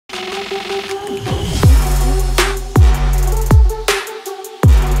Welcome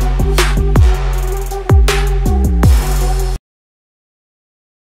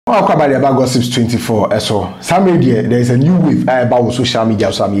about Gossips 24. So, some media there is a new wave about social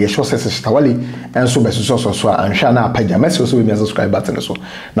media. So, I'm sure Shatta Wale and so and Shana page. Message also with me subscribe button. So,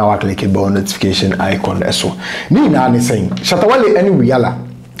 now I click the notification icon. So, Nina is saying Shatta Wale any Wiyaala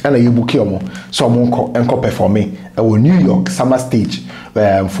and a book so I'm performing at New York summer stage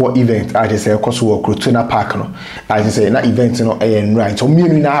for event. I just say because we Crotona Park no. I just say na event and right. So me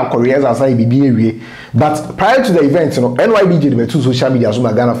now careers as I be. But prior to the event, NYBG the two social media so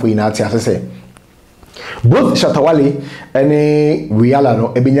Ghana for inati as I say. Both Shatta Wale and Wiyaala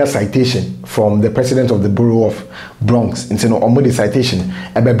no ebinya citation from the president of the borough of Bronx. Into no omo citation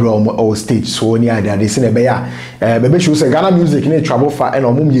ebebro omo stage so ni ade they say bebe show say Ghana music ni travel far and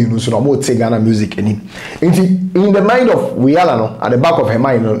omo mienu so omo take Ghana music any. In the mind of Wiyaala no at the back of her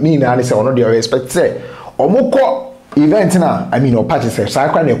mind no ni na say ono dey respect say omo ko event na I mean or party say so I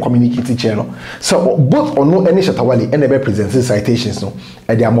can communicate channel. So both or no any Shatta Wale and ever presenting citations no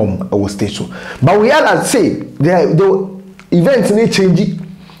at their mom or stage so. But Wiyaala say the event need change.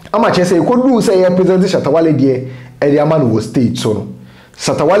 How much I say could do say presenting Shatta Wale there at their man was stage so no.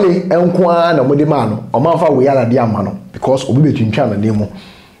 Shatta Wale enkwa na mode man o man fa Wiyaala there man no because obi between twa na name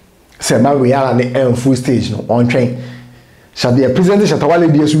say man Wiyaala ne full stage no on train. The president Shatta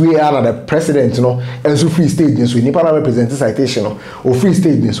Wale DS we are the president and so free stage so nipa na represent citation or free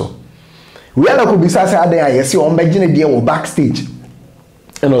stage so Wiyaala could be say there you see on begin there or backstage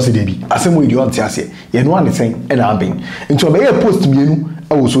and also dey be asem we dey on tiase ye no an ten and abin into be post mienu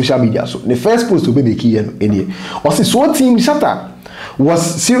on social media so the first post to be make here any also so team Shatta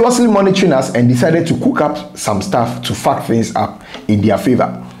was seriously monitoring us and decided to cook up some stuff to fuck things up in their favor.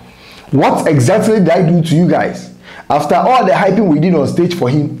 What exactly did I do to you guys? After all the hyping we did on stage for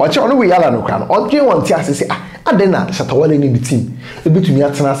him, watch on Wiyaala no crown. On dream one tia say ah then na Shatta Wale ni the team. E be to me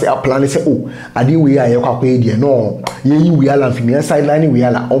atena say a plan say oh ade we aye kwakwa e de no ye yi Wiyaala fi me sideline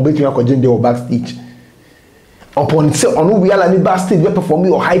Wiyaala on be to me akogin dey backstage. Upon say on Wiyaala ni backstage we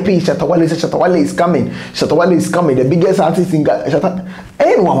perform or hyping Shatta Wale say Shatta Wale is coming. Shatta Wale is coming, the biggest artist in Shatta.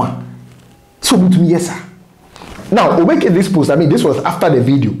 Anyone. So be to me yes sir. Now, we make this post. I mean, this was after the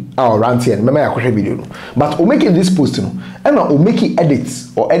video. Our rant here. Remember, I created video. But we make this post, and we make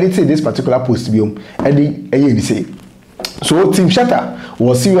edits or editing this particular post to be edit. Say. So, Team Shatta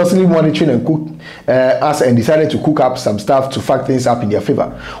was seriously monitoring and cook us and decided to cook up some stuff to fuck things up in their favor.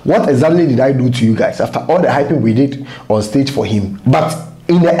 What exactly did I do to you guys after all the hyping we did on stage for him? But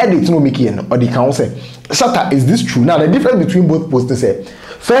in the edit, no make it or the council. Shatta, is this true? Now, the difference between both posts say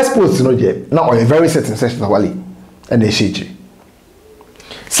first post, now on a very certain Shatta Wale. And they shake.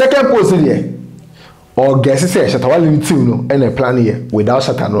 Second post here, or guess say Shatta Wale team and a plan here without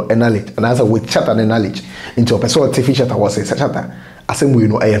Shatta no knowledge, and answer with Shatta knowledge into a person TV Shatta was say Shatta asem we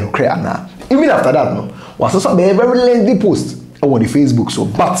no no create na. Even after that no, was also a very lengthy post on the Facebook so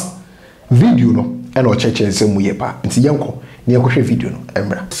but video no and or church and same way pa. Nti yanko ni yanko video no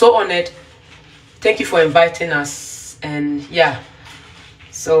emra. So honored. Thank you for inviting us and yeah.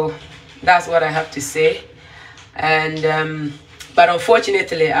 So that's what I have to say. And but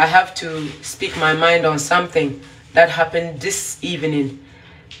unfortunately I have to speak my mind on something that happened this evening,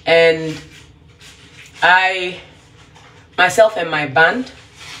 and I myself and my band,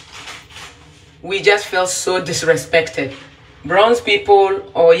 we just felt so disrespected. Bronze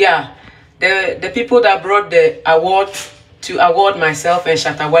people, or yeah, the people that brought the award to award myself and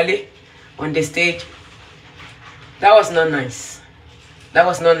Shatta Wale on the stage, that was not nice. That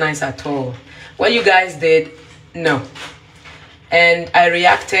was not nice at all. What you guys did, no. And I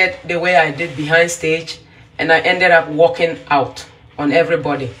reacted the way I did behind stage, and I ended up walking out on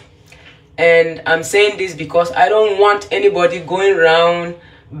everybody. And I'm saying this because I don't want anybody going around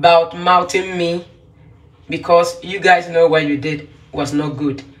about mouthing me, because you guys know what you did was not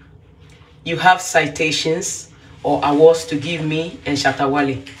good. You have citations or awards to give me and Shatta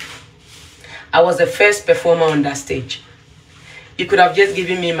Wale. I was the first performer on that stage. You could have just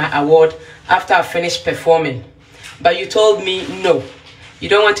given me my award after I finished performing. But you told me, no, you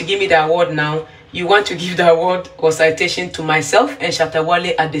don't want to give me the award now. You want to give the award or citation to myself and Shatta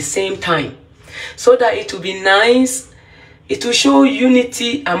Wale at the same time. So that it will be nice. It will show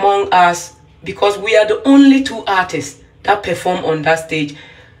unity among us, because we are the only two artists that perform on that stage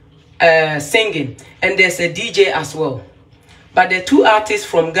singing. And there's a DJ as well. But the two artists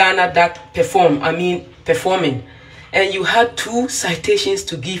from Ghana that performing. And you had two citations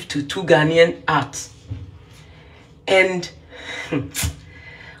to give to two Ghanaian arts. And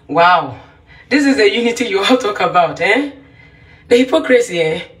wow, this is the unity you all talk about, eh? The hypocrisy,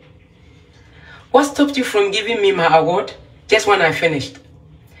 eh? What stopped you from giving me my award just when I finished?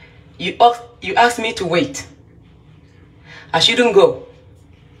 You asked me to wait. I shouldn't go.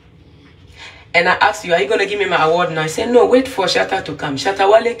 And I asked you, are you going to give me my award now? I said, no, wait for Shatta to come. Shatta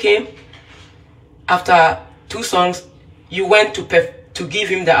Wale came. After 2 songs, you went to give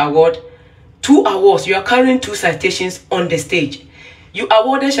him the award. 2 awards. You are carrying 2 citations on the stage. You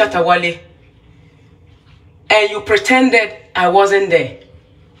awarded Shatta Wale. And you pretended I wasn't there.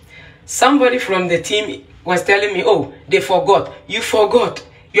 Somebody from the team was telling me, oh, they forgot. You forgot.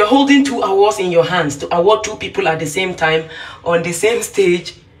 You're holding 2 awards in your hands to award 2 people at the same time on the same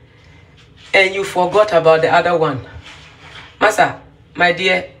stage. And you forgot about the other one. Masa, my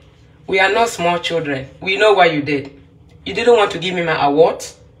dear, we are not small children. We know what you did. You didn't want to give me my award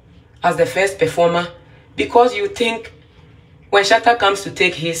as the first performer because you think when Shatta comes to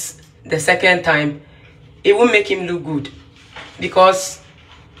take his the second time, it will make him look good. Because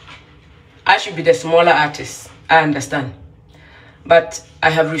I should be the smaller artist. I understand. But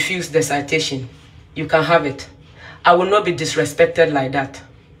I have refused the citation. You can have it. I will not be disrespected like that.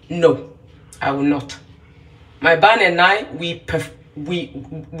 No, I will not. My band and I, we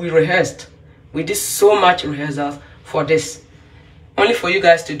rehearsed. We did so much rehearsals for this. Only for you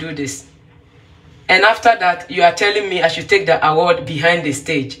guys to do this. And after that, you are telling me I should take the award behind the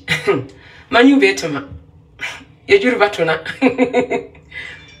stage. Manu betuma.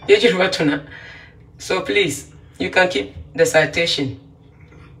 So please, you can keep the citation.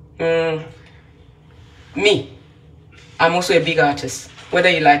 Me, I'm also a big artist, whether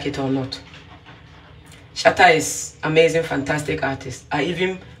you like it or not. Shatta is amazing, fantastic artist. I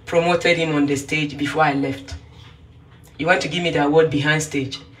even promoted him on the stage before I left. You want to give me the award behind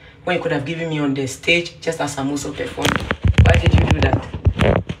stage when you could have given me on the stage just as I'm also performing. Why did you do that?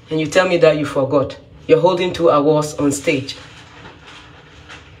 And you tell me that you forgot. You're holding 2 awards on stage.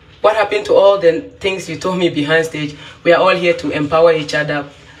 What happened to all the things you told me behind stage? We are all here to empower each other,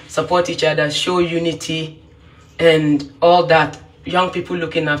 support each other, show unity, and all that. Young people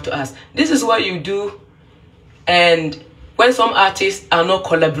looking after us. This is what you do. And when some artists are not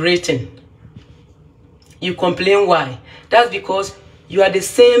collaborating, you complain why? That's because you are the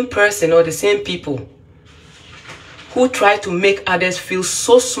same person or the same people who try to make others feel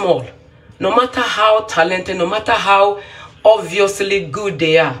so small. No matter how talented, no matter how obviously good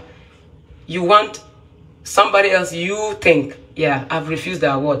they are, you want somebody else you think, yeah, I've refused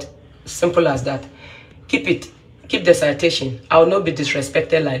the award. Simple as that. Keep it. Keep the citation. I will not be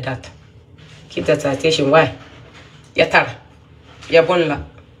disrespected like that. Keep the citation. Why? Yatara. Yabonla.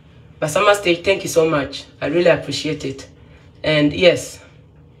 Basama Stage, thank you so much. I really appreciate it. And yes.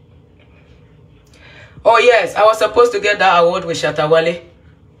 Oh yes, I was supposed to get that award with Shatta Wale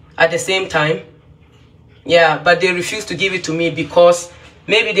at the same time. Yeah, but they refused to give it to me because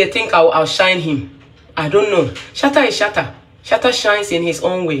maybe they think I'll shine him. I don't know. Shatta is Shatta. Shatta shines in his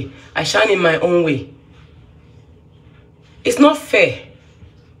own way. I shine in my own way. It's not fair.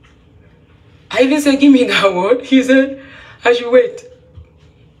 I even said, give me the award. He said, I should wait.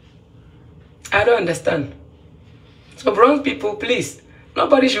 I don't understand. So bronze people, please.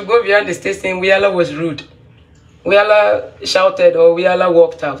 Nobody should go behind the stage saying Wiyaala was rude. Wiyaala shouted or Wiyaala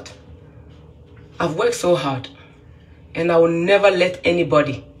walked out. I've worked so hard. And I will never let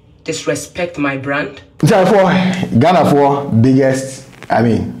anybody disrespect my brand. For Ghana biggest,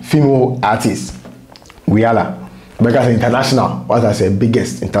 female artist, Wiyaala. Because international, what I say,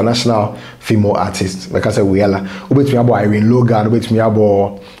 biggest international female artist. Because I say Wiyaala. Ubet me abo Irene Logan, ubet me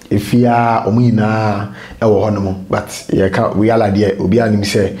abo Afia, Omina, ewo honomo. But yeah, Wiyaala there. Obi anim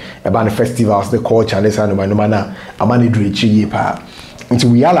say about the festivals, the culture, and this and no mana. Amani drechi pa. Into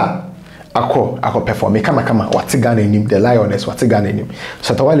Wiyaala. Ako perform. Kama what's Ghana name? The Lioness. What's Ghana name?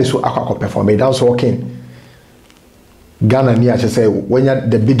 Shatta Wale so ako perform. Me dance walking. Ghana ni actually say when you're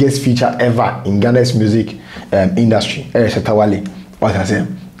the biggest feature ever in Ghana's music industry. Shatta Wale. What I say?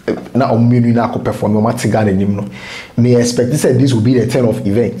 Na ominu na ako perform. What's Ghana name no? Me expect this will be the turn of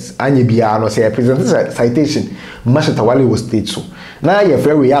events. Anye biya no say present this citation. Shatta Wale was stage so. Na ye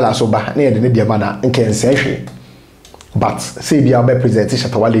very Wiyaala so ba na ye de dia mana nke nse. But say be able present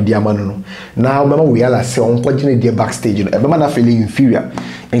Shatta Wale diamano no. Now mama Wiyaala say on continue there backstage. You know, mama na feeling inferior.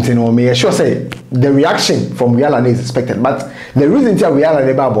 And no me sure say the reaction from Wiyaala is expected. But the reason that Wiyaala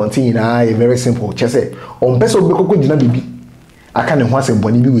never bontin na is very simple. Just say on person be koko dina bibi. Aka ne ho asem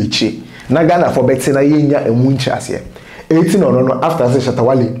boni bi we chi. Na Ghana for bet say na yenya emu nchi ase. 18 no after say Shatta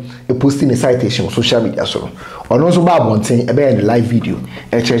Wale e posting a citation on social media so. Ono so ba bontin e be in live video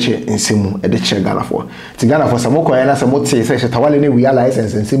e cheche nsemu e de che Ghana for. Ti Ghana for samo ko yana samo say Shatta Wale ne Wiyaala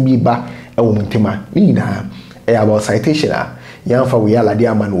license nsem bi ba e wo muntema. Ni na e about citation a yan fa Wiyaala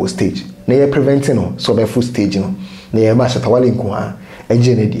dia man wo stage. na ye preventing no so be full stage no na ye ma Shatta Wale nko a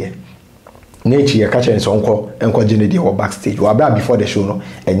eje ne de na echi ye ka chere so enko je ne de wo backstage wa bra before the show no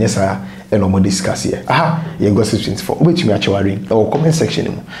enye sa and we discuss here. You Gossip 24. Wait me actually or comment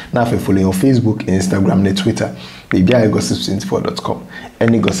section. Now if you follow your Facebook, Instagram, and Twitter, maybe I gossip24.com.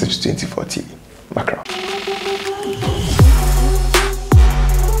 Any Gossip 24 TV. Background.